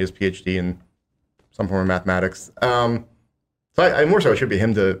 and, you know, he has a PhD in some form of mathematics. So I more so attribute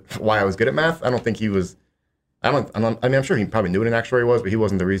him to why I was good at math. I don't think he was. I mean, I'm sure he probably knew what an actuary was, but he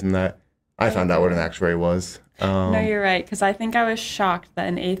wasn't the reason that I found out what an actuary was. No, you're right, because I think I was shocked that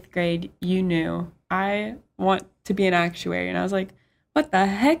in 8th grade you knew I want to be an actuary, and I was like, what the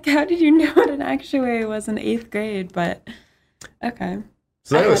heck? How did you know what an actuary was in 8th grade? But okay.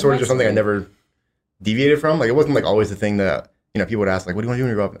 So that was sort of just something I never deviated from. Like, it wasn't like always the thing that, you know, people would ask, like, what do you want to do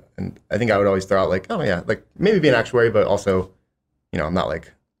when you grow up? And I think I would always throw out, like, oh yeah, like, maybe be an actuary, but also, you know, I'm not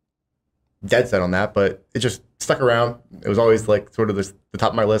like dead set on that, but it just stuck around. It was always like sort of the top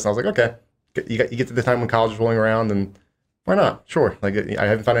of my list. And I was like, okay, you get to the time when college is rolling around, and why not? Sure. Like, I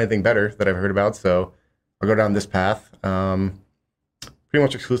haven't found anything better that I've heard about, so I'll go down this path. Pretty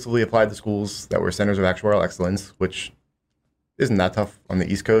much exclusively applied to schools that were centers of actuarial excellence, which isn't that tough on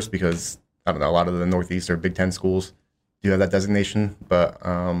the East Coast because, I don't know, a lot of the Northeast or Big Ten schools do have that designation. But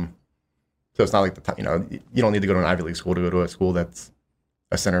so it's not like you know, you don't need to go to an Ivy League school to go to a school that's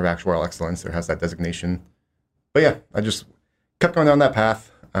a center of actuarial excellence or has that designation. But yeah, I just kept going down that path.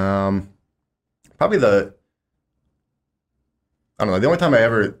 Probably the only time I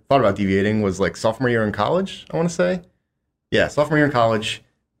ever thought about deviating was like sophomore year in college, I want to say. Yeah, sophomore year in college,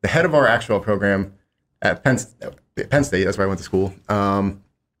 the head of our actuarial program at Penn State, that's where I went to school,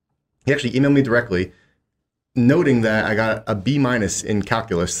 he actually emailed me directly noting that I got a B- in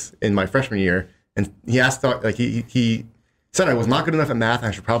calculus in my freshman year. And he asked, like, he said I was not good enough at math and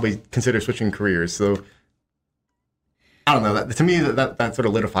I should probably consider switching careers. So I don't know. To me, that sort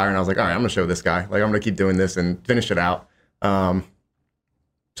of lit a fire, and I was like, all right, I'm going to show this guy. Like, I'm going to keep doing this and finish it out. So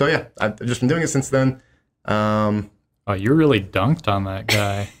yeah, I've just been doing it since then. Oh, you really dunked on that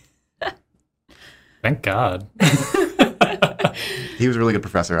guy. Thank God. He was a really good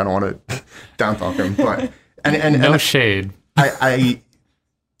professor. I don't want to down talk him, but no shade. I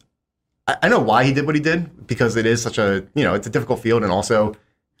know why he did what he did, because it is such a, you know, it's a difficult field, and also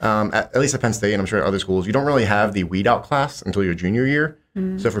at least at Penn State, and I'm sure at other schools, you don't really have the weed out class until your junior year.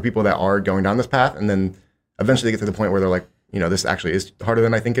 So for people that are going down this path, and then eventually they get to the point where they're like, you know, this actually is harder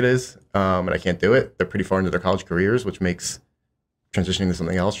than I think it is, and I can't do it. They're pretty far into their college careers, which makes transitioning to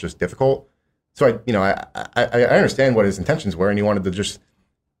something else just difficult. So I understand what his intentions were, and he wanted to just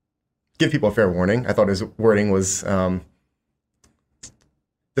give people a fair warning. I thought his wording was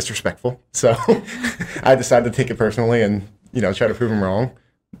disrespectful, so I decided to take it personally and, you know, try to prove him wrong.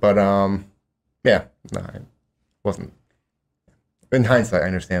 But yeah, no, I wasn't. In hindsight, I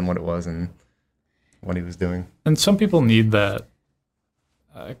understand what it was and what he was doing. And some people need that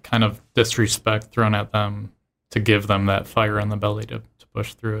kind of disrespect thrown at them to give them that fire in the belly to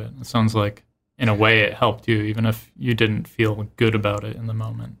push through it. It sounds like, in a way, it helped you, even if you didn't feel good about it in the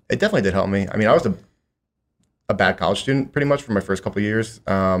moment. It definitely did help me. I mean, I was a bad college student pretty much for my first couple of years.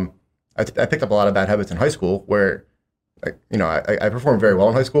 I picked up a lot of bad habits in high school where, you know, I performed very well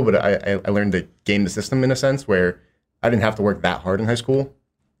in high school, but I learned to game the system in a sense where I didn't have to work that hard in high school.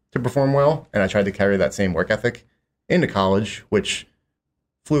 to perform well, and I tried to carry that same work ethic into college, which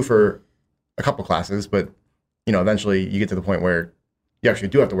flew for a couple classes, but eventually you get to the point where you actually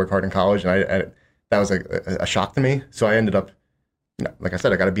do have to work hard in college, and that was a shock to me. So I ended up, like I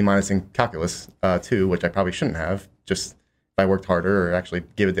said, I got a B- in calculus too, which I probably shouldn't have. Just if I worked harder or actually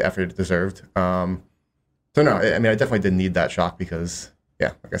gave it the effort it deserved. So no, I definitely did need that shock because,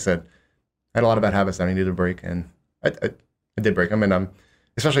 yeah, like I said, I had a lot of bad habits that I needed to break, and I did break them. And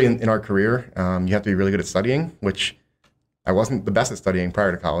especially in our career, you have to be really good at studying, which I wasn't the best at studying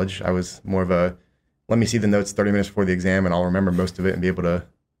prior to college. I was more of a, let me see the notes 30 minutes before the exam, and I'll remember most of it and be able to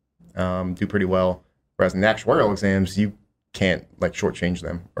do pretty well. Whereas in the actuarial exams, you can't shortchange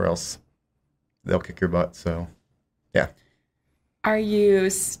them, or else they'll kick your butt. So, yeah. Are you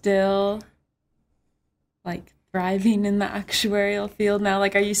still thriving in the actuarial field now?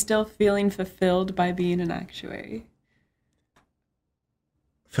 Are you still feeling fulfilled by being an actuary?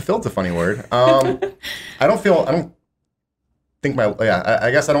 Fulfilled's a funny word. I don't feel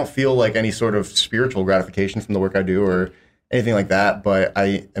any sort of spiritual gratification from the work I do or anything like that, but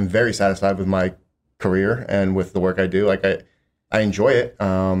I am very satisfied with my career and with the work I do. I enjoy it.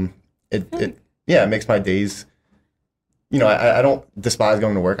 It makes my days, I don't despise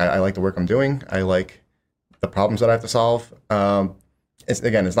going to work. I like the work I'm doing. I like the problems that I have to solve.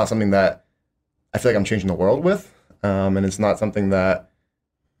 It's not something that I feel like I'm changing the world with. And it's not something that,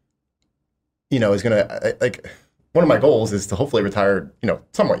 is going to, one of my goals is to hopefully retire,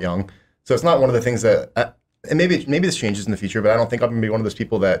 somewhat young. So it's not one of the things that, and maybe this changes in the future, but I don't think I'm going to be one of those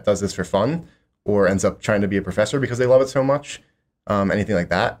people that does this for fun or ends up trying to be a professor because they love it so much, anything like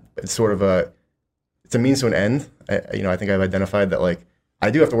that. It's sort of it's a means to an end. I think I've identified that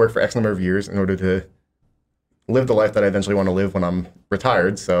I do have to work for X number of years in order to live the life that I eventually want to live when I'm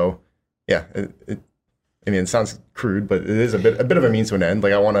retired. So yeah, it sounds crude, but it is a bit of a means to an end.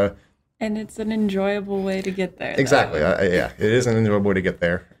 I want to. And it's an enjoyable way to get there. Exactly. It is an enjoyable way to get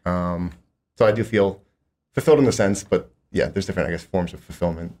there. So I do feel fulfilled in the sense, but yeah, there's different, I guess, forms of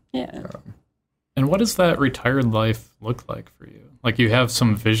fulfillment. Yeah. And what does that retired life look like for you? You have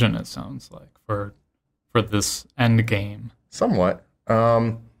some vision, it sounds like, for this end game. Somewhat.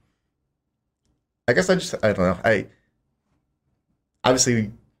 I guess I don't know.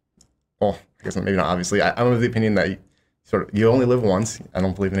 Obviously, well, I guess maybe not obviously. I'm of the opinion that you only live once. I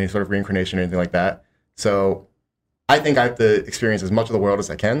don't believe in any sort of reincarnation or anything like that. So I think I have to experience as much of the world as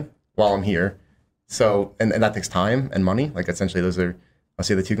I can while I'm here. So, and that takes time and money. Essentially, those are, I'll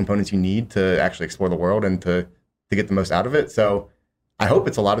say, the two components you need to actually explore the world and to get the most out of it. So I hope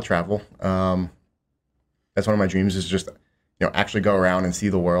it's a lot of travel. That's one of my dreams, is just, actually go around and see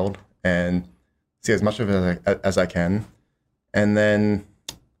the world and see as much of it as I can. And then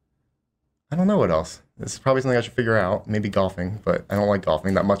I don't know what else. This is probably something I should figure out. Maybe golfing, but I don't like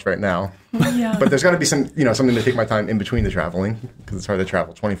golfing that much right now. Yeah. But there's got to be some, something to take my time in between the traveling, because it's hard to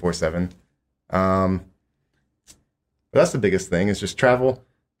travel 24/7. But that's the biggest thing, is just travel,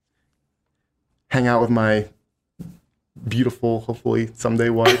 hang out with my beautiful, hopefully someday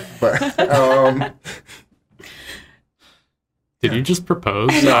wife. But did you just propose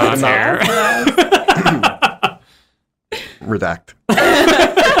on air? Redact.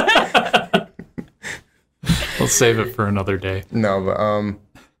 We'll save it for another day. No, but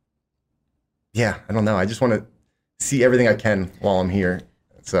yeah, I don't know. I just want to see everything I can while I'm here.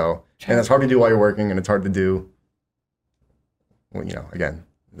 So, and it's hard to do while you're working, and it's hard to do. Well, again,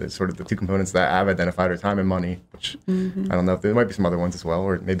 there's sort of the two components that I've identified are time and money, which I don't know if there might be some other ones as well,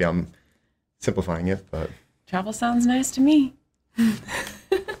 or maybe I'm simplifying it. But travel sounds nice to me.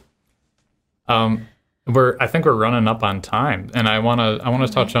 I think we're running up on time, and I want to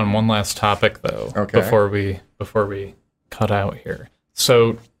touch on one last topic though, before we cut out here.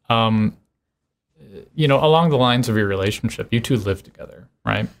 So, along the lines of your relationship, you two live together,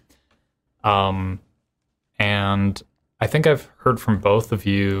 right? And I think I've heard from both of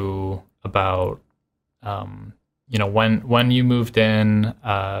you about, when you moved in,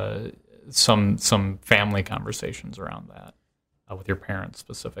 some family conversations around that with your parents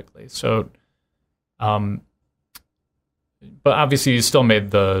specifically. So. But obviously you still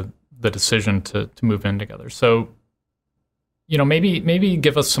made the decision to move in together. So, maybe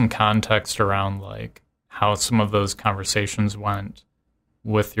give us some context around how some of those conversations went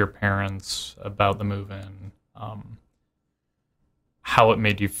with your parents about the move in, how it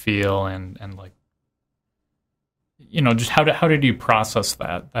made you feel, and just how did you process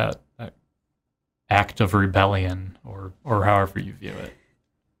that act of rebellion or however you view it?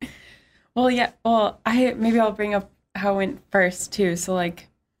 Well, yeah. Well, I'll bring up how it went first too. So I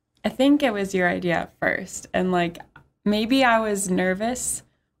think it was your idea at first, and maybe I was nervous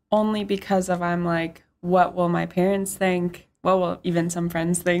only because of I'm like, what will my parents think? What will even some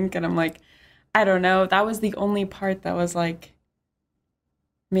friends think? And I'm like, I don't know. That was the only part that was like,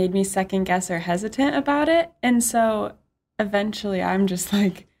 made me second guess or hesitant about it. And so eventually I'm just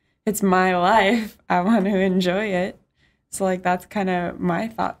like, it's my life. I want to enjoy it. So like, that's kind of my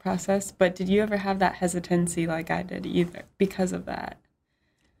thought process. But did you ever have that hesitancy like I did either because of that?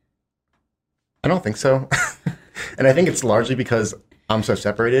 I don't think so. And I think it's largely because I'm so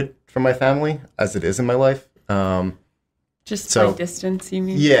separated from my family as it is in my life. Just by distance, you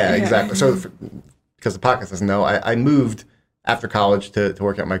mean? Yeah, exactly. So because the podcast doesn't know, I moved after college to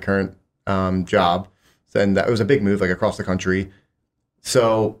work at my current job. And that was a big move, like across the country.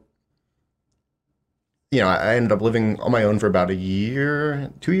 So, I ended up living on my own for about a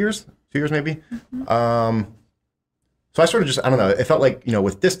year, 2 years maybe. Mm-hmm. So I sort of just, I don't know, it felt like,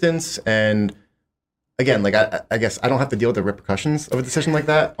 with distance and again, like I guess I don't have to deal with the repercussions of a decision like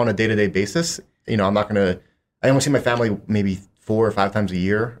that on a day-to-day basis. I'm not going to, I only see my family maybe 4 or 5 times a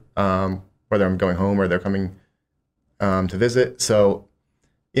year, whether I'm going home or they're coming to visit. So,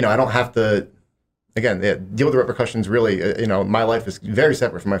 I don't have to, again, deal with the repercussions really. My life is very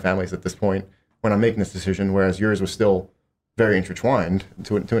separate from my family's at this point when I'm making this decision, whereas yours was still very intertwined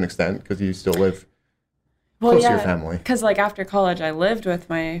to an extent because you still live close to your family. Because like after college, I lived with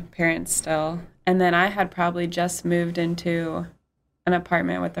my parents still. And then I had probably just moved into an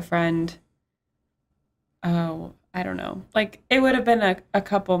apartment with a friend. Oh, I don't know. Like it would have been a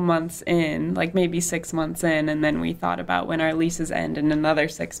couple months in, like maybe 6 months in. And then we thought about when our leases end in another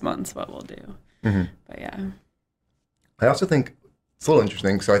 6 months, what we'll do. Mm-hmm. But yeah. I also think it's a little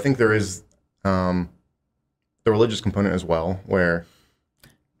interesting. So I think there is the religious component as well, where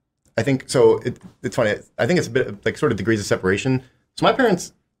I think, so it's funny. I think it's a bit of, like sort of degrees of separation. So my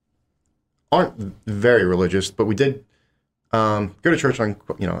parents aren't very religious, but we did go to church on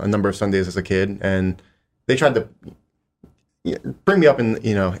a number of Sundays as a kid, and they tried to bring me up in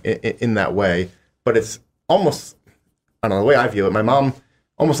in that way. But it's almost, I don't know, the way I view it, my mom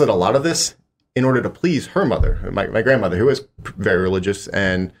almost did a lot of this in order to please her mother, my grandmother, who is very religious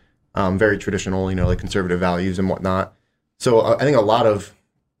and very traditional, like conservative values and whatnot. So I think a lot of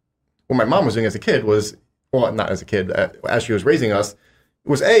what my mom was doing as a kid was, well, not as a kid, as she was raising us,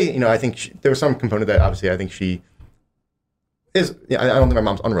 was I think there was some component that obviously I think she is, I don't think my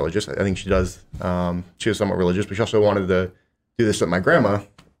mom's unreligious. I think she does. She was somewhat religious, but she also wanted to do this so that my grandma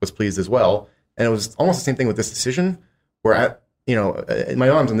was pleased as well. And it was almost the same thing with this decision where my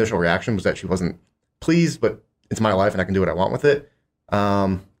mom's initial reaction was that she wasn't pleased, but it's my life and I can do what I want with it.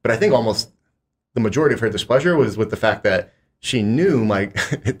 But I think almost the majority of her displeasure was with the fact that she knew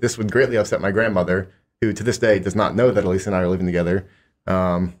this would greatly upset my grandmother, who to this day does not know that Elisa and I are living together.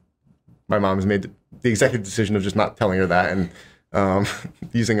 My mom has made the executive decision of just not telling her that and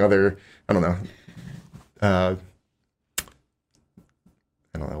using other, I don't know,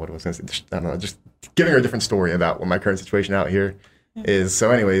 what I was going to say. I don't know, just giving her a different story about what my current situation out here is.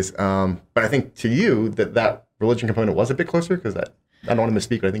 So anyways, but I think to you that religion component was a bit closer because I don't want to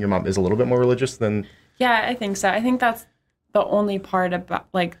misspeak, but I think your mom is a little bit more religious than. Yeah, I think so. I think that's the only part about,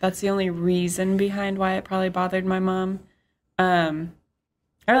 that's the only reason behind why it probably bothered my mom.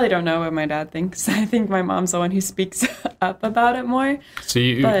 I really don't know what my dad thinks. I think my mom's the one who speaks up about it more. So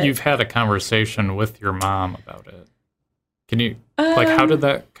you've had a conversation with your mom about it. Can you, how did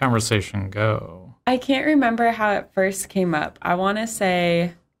that conversation go? I can't remember how it first came up. I want to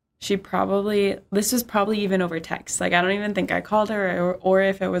say this was probably even over text. I don't even think I called her or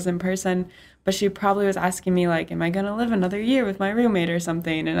if it was in person, but she probably was asking me am I going to live another year with my roommate or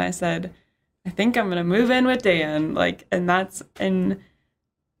something? And I said, I think I'm going to move in with Dan. And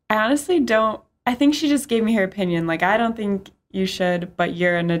I honestly don't, I think she just gave me her opinion. I don't think you should, but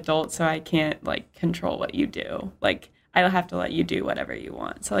you're an adult, so I can't control what you do. I'll have to let you do whatever you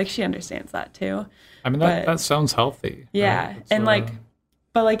want. So she understands that too. I mean, that sounds healthy. Yeah. Right? And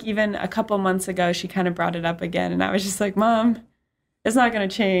but even a couple months ago, she kind of brought it up again. And I was just like, Mom, it's not going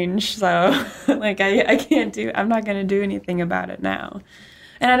to change. So I can't I'm not going to do anything about it now.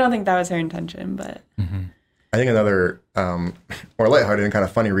 And I don't think that was her intention, but. Mm-hmm. I think another more lighthearted and kind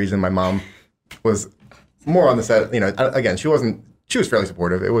of funny reason my mom was more on the set, again, she was fairly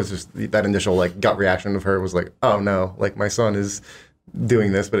supportive. It was just that initial gut reaction of her was oh no, my son is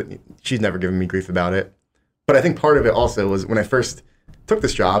doing this, but she's never given me grief about it. But I think part of it also was when I first took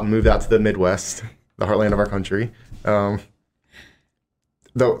this job, moved out to the Midwest, the heartland of our country. Though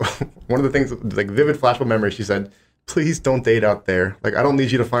one of the things, vivid flashback memory, she said, please don't date out there. I don't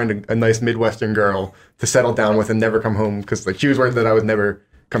need you to find a nice Midwestern girl to settle down with and never come home. Because she was worried that I would never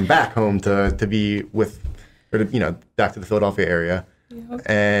come back home to be with, or back to the Philadelphia area. Yep.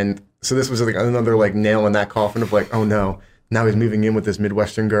 And so this was like another like nail in that coffin of like, oh no, now he's moving in with this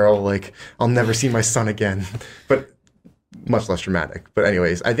Midwestern girl. Like, I'll never see my son again. But much less dramatic. But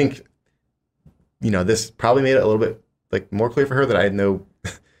anyways, I think, this probably made it a little bit like more clear for her that I had no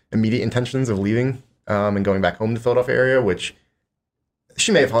immediate intentions of leaving and going back home to the Philadelphia area, which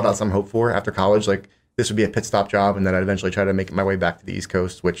she may have held out some hope for after college. Like, this would be a pit stop job, and then I'd eventually try to make my way back to the East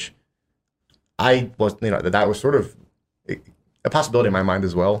Coast, which I was, that was sort of a possibility in my mind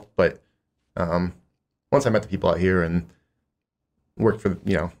as well. But once I met the people out here and worked for,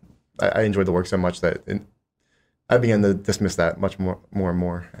 I enjoyed the work so much that I began to dismiss that much more and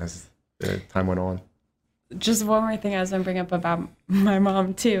more as the time went on. Just one more thing I was going to bring up about my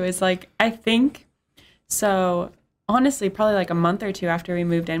mom too is like, I think, so honestly, probably like a month or two after we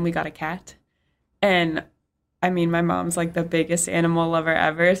moved in, we got a cat. And I mean, my mom's like the biggest animal lover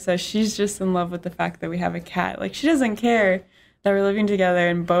ever. So she's just in love with the fact that we have a cat. Like, she doesn't care that we're living together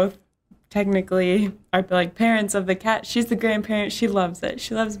and both technically are like parents of the cat. She's the grandparent. She loves it.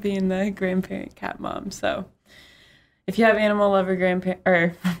 She loves being the grandparent cat mom. So if you have animal lover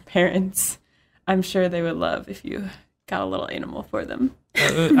parents, I'm sure they would love if you got a little animal for them.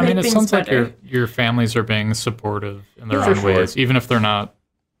 I mean, it sounds better. Like your families are being supportive in their own ways, even if they're not,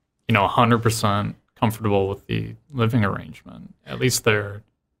 100% comfortable with the living arrangement. At least they're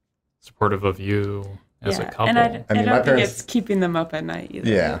supportive of you as a couple. And I don't think it's keeping them up at night either.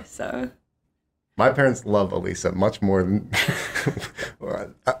 Yeah. So my parents love Elisa much more than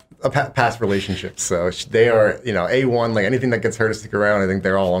past relationships. So they are, A1, like anything that gets her to stick around, I think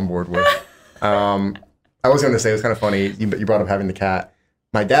they're all on board with. I was going to say, it was kind of funny, you brought up having the cat.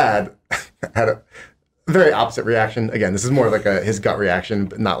 My dad had a very opposite reaction. Again, this is more like his gut reaction,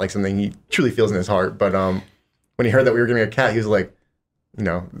 but not like something he truly feels in his heart. But when he heard that we were getting a cat, he was like,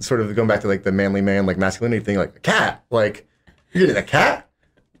 sort of going back to like the manly man, like masculinity thing, like a cat, like you're getting a cat?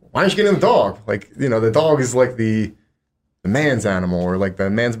 Why aren't you getting a dog? Like, the dog is like the man's animal or like the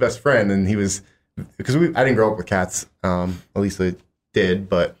man's best friend. And he was, because I didn't grow up with cats. Elisa did,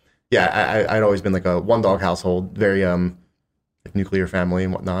 but yeah, I'd always been like a one dog household, very like nuclear family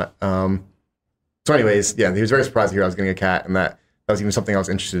and whatnot. So anyways, yeah, he was very surprised to hear I was getting a cat, and that was even something I was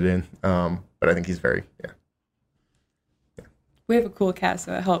interested in. But I think he's very, yeah. We have a cool cat,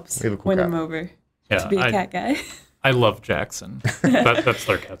 so it helps win him over to be a cat guy. I love Jackson. That's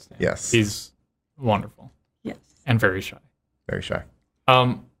their cat's name. Yes. He's wonderful. Yes. And very shy. Very shy.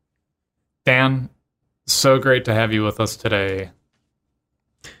 Dan, so great to have you with us today.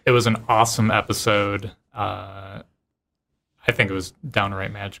 It was an awesome episode. I think it was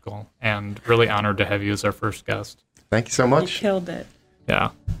downright magical, and really honored to have you as our first guest. Thank you so much. You killed it.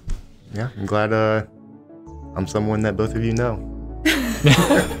 Yeah. Yeah, I'm glad I'm someone that both of you know.